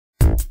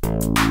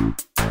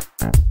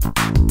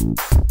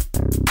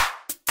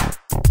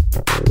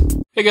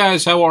Hey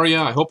guys, how are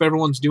ya? I hope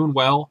everyone's doing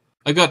well.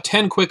 I got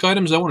 10 quick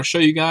items I want to show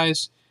you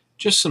guys.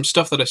 Just some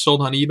stuff that I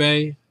sold on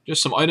eBay,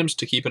 just some items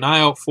to keep an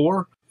eye out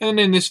for. And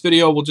in this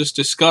video, we'll just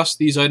discuss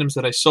these items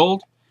that I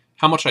sold,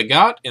 how much I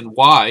got, and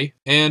why.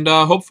 And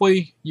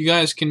hopefully you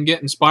guys can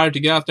get inspired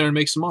to get out there and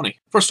make some money.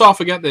 First off,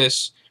 I got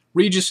this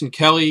Regis and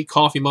Kelly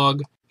coffee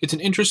mug. It's an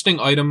interesting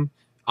item.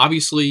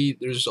 Obviously,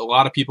 there's a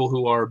lot of people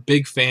who are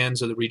big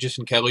fans of the Regis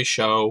and Kelly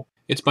show.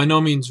 It's by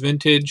no means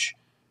vintage,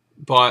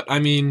 but I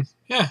mean,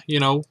 yeah,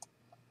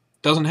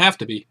 doesn't have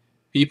to be.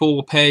 People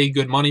will pay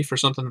good money for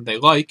something that they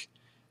like,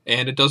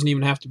 and it doesn't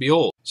even have to be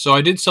old. So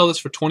I did sell this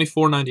for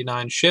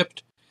 $24.99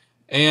 shipped,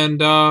 and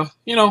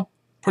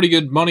pretty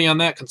good money on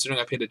that considering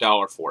I paid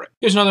 $1 for it.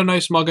 Here's another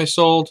nice mug I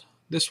sold.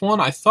 This one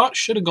I thought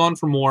should have gone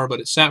for more,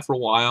 but it sat for a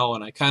while,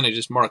 and I kind of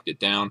just marked it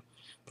down.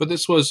 But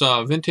this was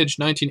vintage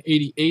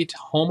 1988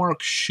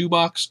 Hallmark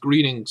Shoebox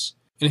Greetings.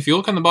 And if you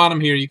look on the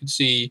bottom here, you can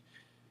see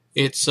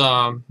it's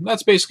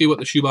that's basically what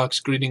the Shoebox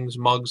Greetings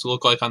mugs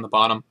look like on the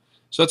bottom.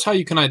 So that's how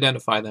you can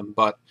identify them.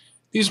 But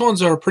these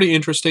ones are pretty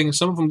interesting.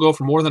 Some of them go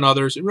for more than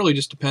others. It really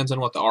just depends on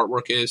what the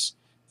artwork is.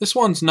 This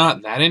one's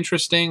not that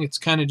interesting. It's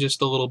kind of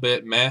just a little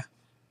bit meh.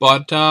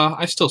 But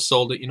I still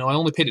sold it. I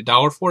only paid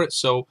 $1 for it.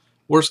 So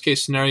worst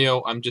case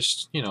scenario, I'm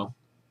just,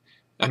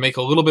 I make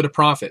a little bit of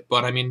profit.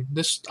 But I mean,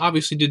 this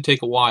obviously did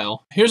take a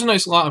while. Here's a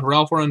nice lot of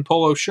Ralph Lauren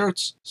polo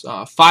shirts.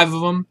 5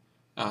 of them,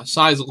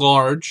 size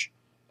large.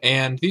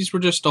 And these were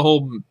just a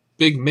whole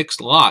big mixed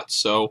lot.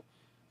 So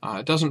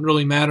it doesn't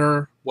really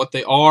matter what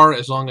they are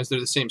as long as they're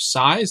the same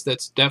size.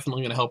 That's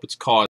definitely going to help its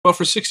cause. But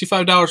for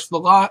 $65 for the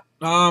lot,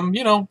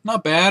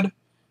 not bad.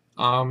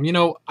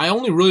 I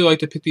only really like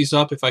to pick these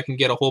up if I can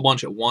get a whole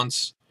bunch at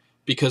once,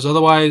 because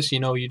otherwise,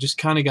 you just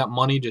kind of got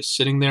money just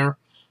sitting there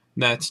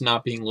that's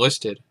not being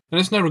listed. And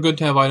it's never good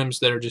to have items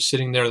that are just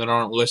sitting there that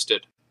aren't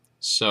listed.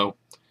 So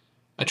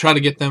I try to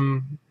get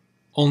them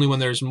only when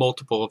there's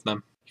multiple of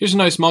them. Here's a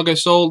nice mug I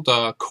sold,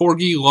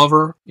 Corgi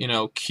Lover,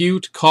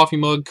 cute coffee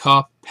mug,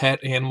 cup,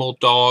 pet, animal,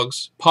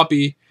 dogs,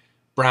 puppy,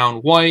 brown,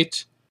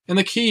 white. And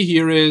the key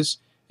here is,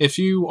 if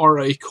you are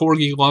a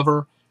Corgi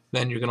lover,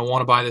 then you're going to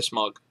want to buy this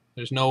mug.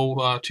 There's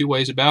no two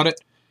ways about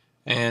it.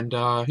 And,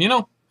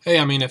 hey,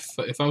 I mean,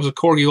 if I was a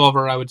Corgi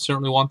lover, I would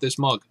certainly want this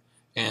mug.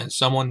 And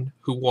someone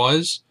who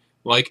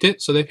liked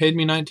it, so they paid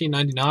me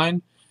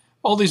 $19.99.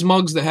 All these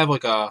mugs that have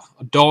like a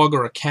dog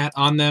or a cat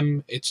on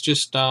them, it's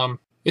just,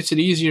 it's an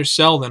easier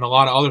sell than a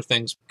lot of other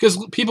things.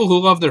 Because people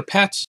who love their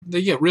pets,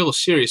 they get real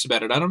serious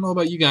about it. I don't know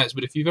about you guys,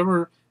 but if you've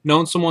ever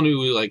known someone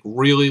who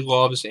really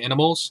loves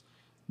animals,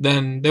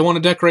 then they want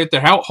to decorate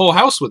their whole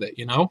house with it,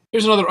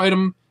 Here's another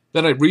item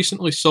that I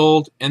recently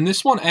sold, and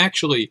this one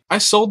actually, I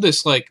sold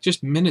this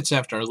just minutes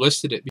after I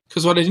listed it,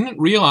 because what I didn't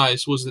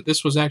realize was that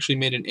this was actually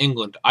made in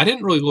England. I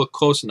didn't really look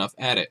close enough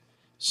at it.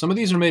 Some of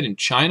these are made in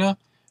China,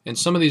 and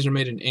some of these are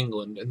made in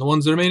England, and the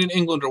ones that are made in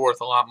England are worth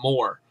a lot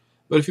more.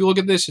 But if you look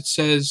at this, it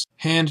says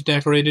hand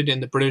decorated in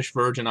the British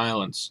Virgin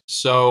Islands.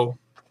 So,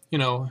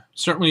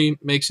 certainly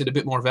makes it a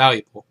bit more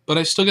valuable. But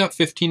I still got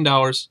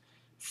 $15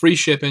 free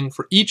shipping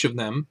for each of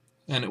them,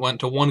 and it went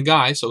to one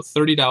guy, so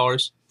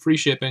 $30 free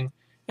shipping.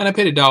 And I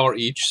paid $1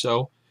 each,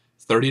 so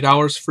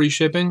 $30 free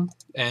shipping.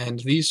 And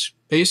these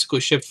basically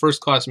shipped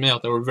first-class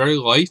mail. They were very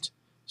light,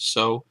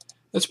 so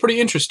that's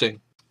pretty interesting.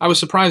 I was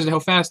surprised at how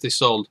fast they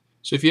sold.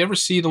 So if you ever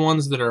see the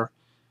ones that are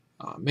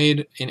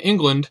made in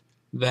England,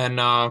 then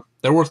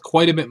they're worth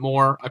quite a bit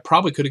more. I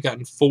probably could have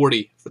gotten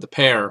 $40 for the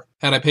pair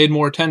had I paid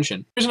more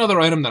attention. Here's another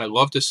item that I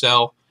love to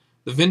sell.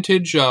 The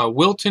vintage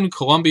Wilton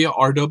Columbia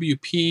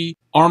RWP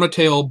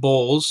Armatail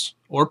bowls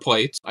or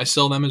plates. I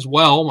sell them as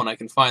well when I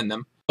can find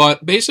them.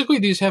 But basically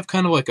these have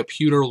kind of like a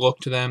pewter look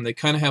to them. They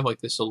kind of have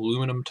this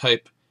aluminum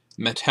type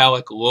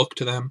metallic look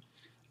to them.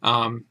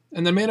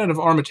 And they're made out of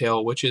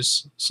Armatail, which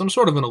is some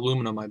sort of an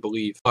aluminum, I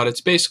believe. But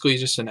it's basically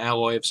just an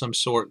alloy of some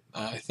sort.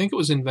 I think it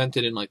was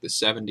invented in the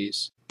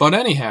 70s. But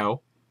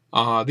anyhow,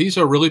 these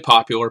are really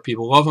popular.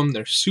 People love them.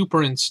 They're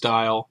super in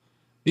style.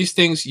 These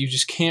things, you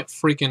just can't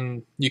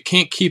you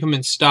can't keep them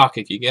in stock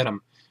if you get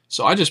them.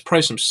 So I just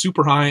price them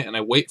super high, and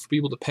I wait for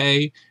people to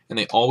pay, and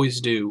they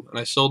always do. And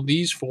I sold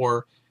these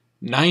for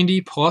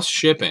 $90 plus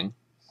shipping.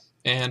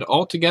 And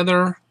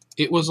altogether,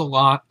 it was a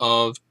lot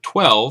of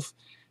 12.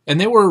 And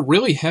they were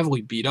really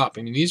heavily beat up.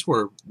 I mean, these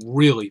were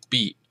really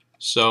beat.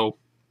 So,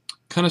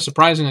 kind of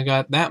surprising I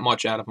got that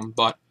much out of them.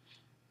 But,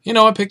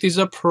 I picked these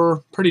up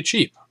for pretty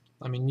cheap.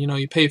 I mean,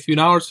 you pay a few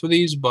dollars for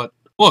these, but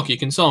look, you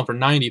can sell them for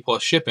 $90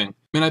 plus shipping. I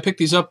mean, I pick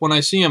these up when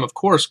I see them, of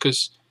course,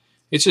 because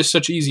it's just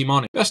such easy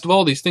money. Best of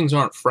all, these things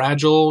aren't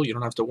fragile. You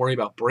don't have to worry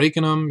about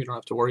breaking them. You don't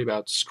have to worry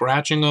about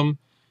scratching them.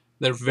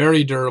 They're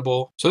very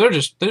durable. So they're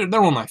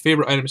one of my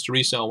favorite items to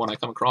resell when I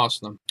come across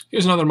them.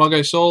 Here's another mug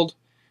I sold.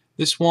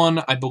 This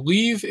one, I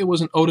believe it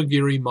was an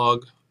Otagiri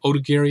mug.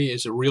 Otagiri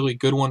is a really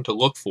good one to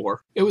look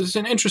for. It was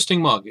an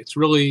interesting mug. It's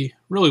really,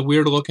 really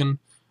weird looking,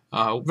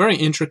 very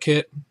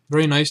intricate,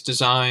 very nice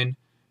design,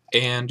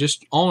 and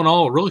just all in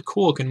all, a really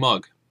cool looking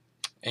mug.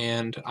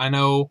 And I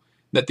know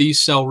that these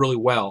sell really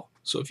well.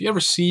 So if you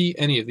ever see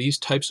any of these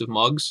types of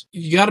mugs,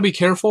 you got to be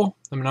careful.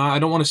 I mean, I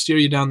don't want to steer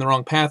you down the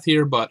wrong path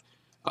here, but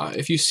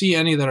If you see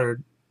any that are,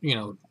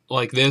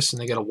 like this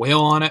and they got a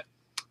whale on it,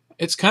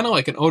 it's kind of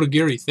like an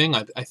Otagiri thing,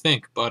 I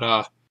think.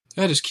 But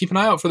yeah, just keep an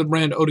eye out for the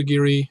brand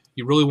Otagiri.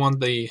 You really want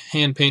the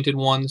hand-painted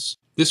ones.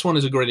 This one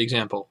is a great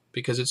example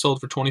because it sold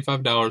for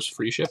 $25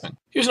 free shipping.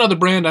 Here's another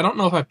brand. I don't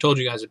know if I've told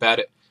you guys about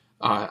it.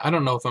 I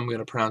don't know if I'm going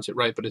to pronounce it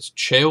right, but it's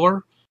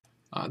Chalor.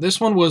 This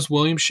one was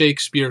William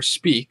Shakespeare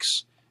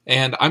Speaks,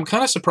 and I'm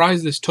kind of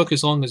surprised this took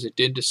as long as it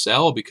did to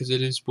sell because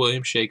it is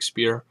William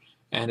Shakespeare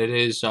and it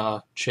is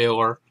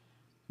Chalor,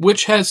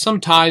 which has some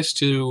ties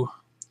to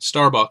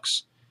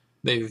Starbucks.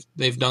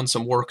 They've done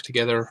some work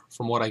together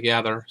from what I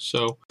gather.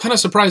 So kind of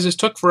surprised this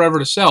took forever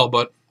to sell,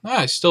 but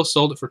I still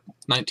sold it for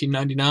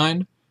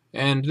 $19.99.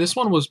 And this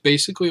one was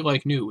basically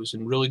like new. It was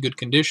in really good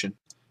condition.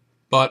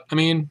 But I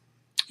mean,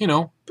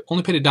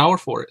 only paid $1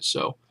 for it,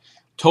 so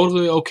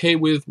totally okay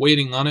with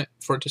waiting on it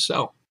for it to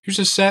sell. Here's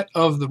a set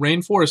of the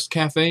Rainforest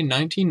Cafe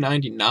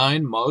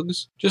 1999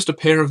 mugs. Just a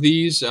pair of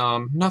these.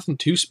 Nothing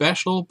too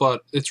special,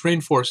 but it's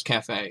Rainforest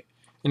Cafe.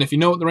 And if you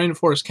know what the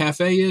Rainforest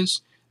Cafe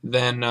is,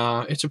 then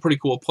it's a pretty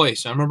cool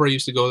place. I remember I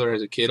used to go there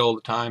as a kid all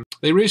the time.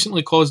 They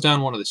recently closed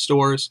down one of the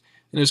stores,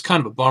 and it was kind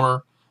of a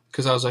bummer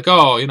because I was like,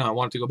 oh, I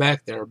wanted to go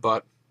back there.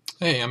 But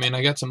hey, I mean,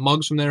 I got some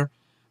mugs from there,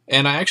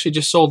 and I actually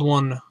just sold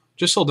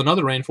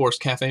another Rainforest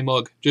Cafe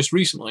mug just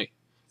recently.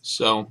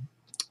 So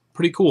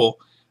pretty cool.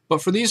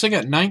 But for these, I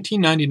got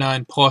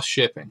 $19.99 plus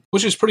shipping,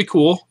 which is pretty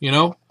cool.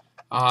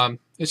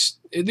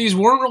 These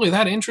weren't really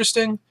that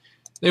interesting.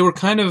 They were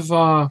kind of,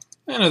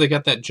 they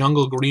got that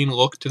jungle green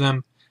look to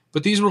them.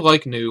 But these were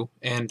like new,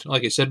 and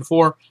like I said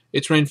before,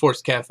 it's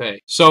Rainforest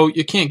Cafe. So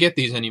you can't get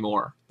these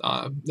anymore.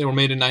 They were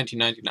made in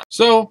 1999.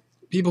 So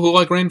people who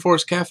like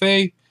Rainforest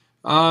Cafe,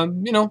 they're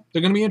going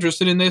to be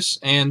interested in this,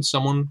 and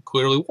someone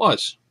clearly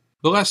was.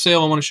 The last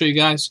sale I want to show you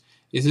guys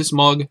is this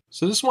mug.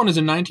 So this one is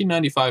a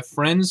 1995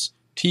 Friends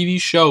TV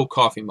show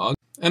coffee mug.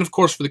 And of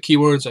course for the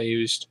keywords I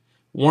used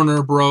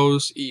Warner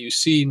Bros,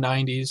 EUC,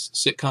 90s,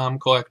 sitcom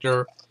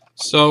collector.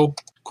 So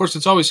of course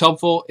it's always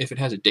helpful if it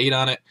has a date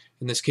on it.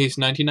 In this case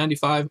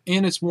 1995,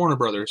 and it's Warner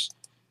Brothers.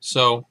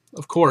 So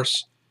of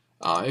course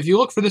if you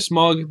look for this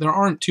mug, there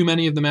aren't too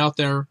many of them out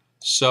there.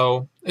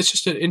 So it's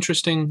just an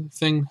interesting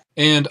thing.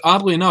 And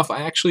oddly enough,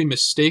 I actually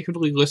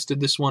mistakenly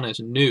listed this one as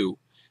new.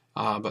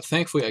 But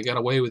thankfully I got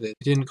away with it.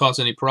 It didn't cause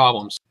any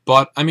problems.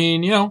 But I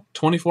mean,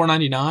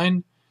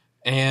 $24.99,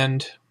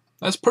 and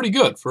that's pretty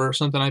good for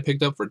something I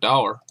picked up for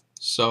 $1.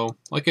 So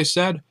like I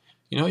said,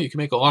 you can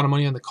make a lot of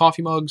money on the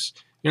coffee mugs.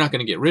 You're not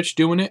going to get rich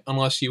doing it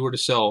unless you were to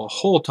sell a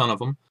whole ton of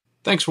them.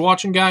 Thanks for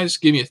watching, guys.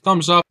 Give me a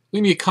thumbs up.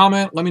 Leave me a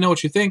comment. Let me know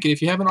what you think. And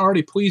if you haven't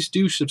already, please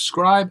do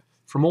subscribe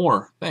for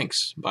more.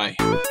 Thanks. Bye.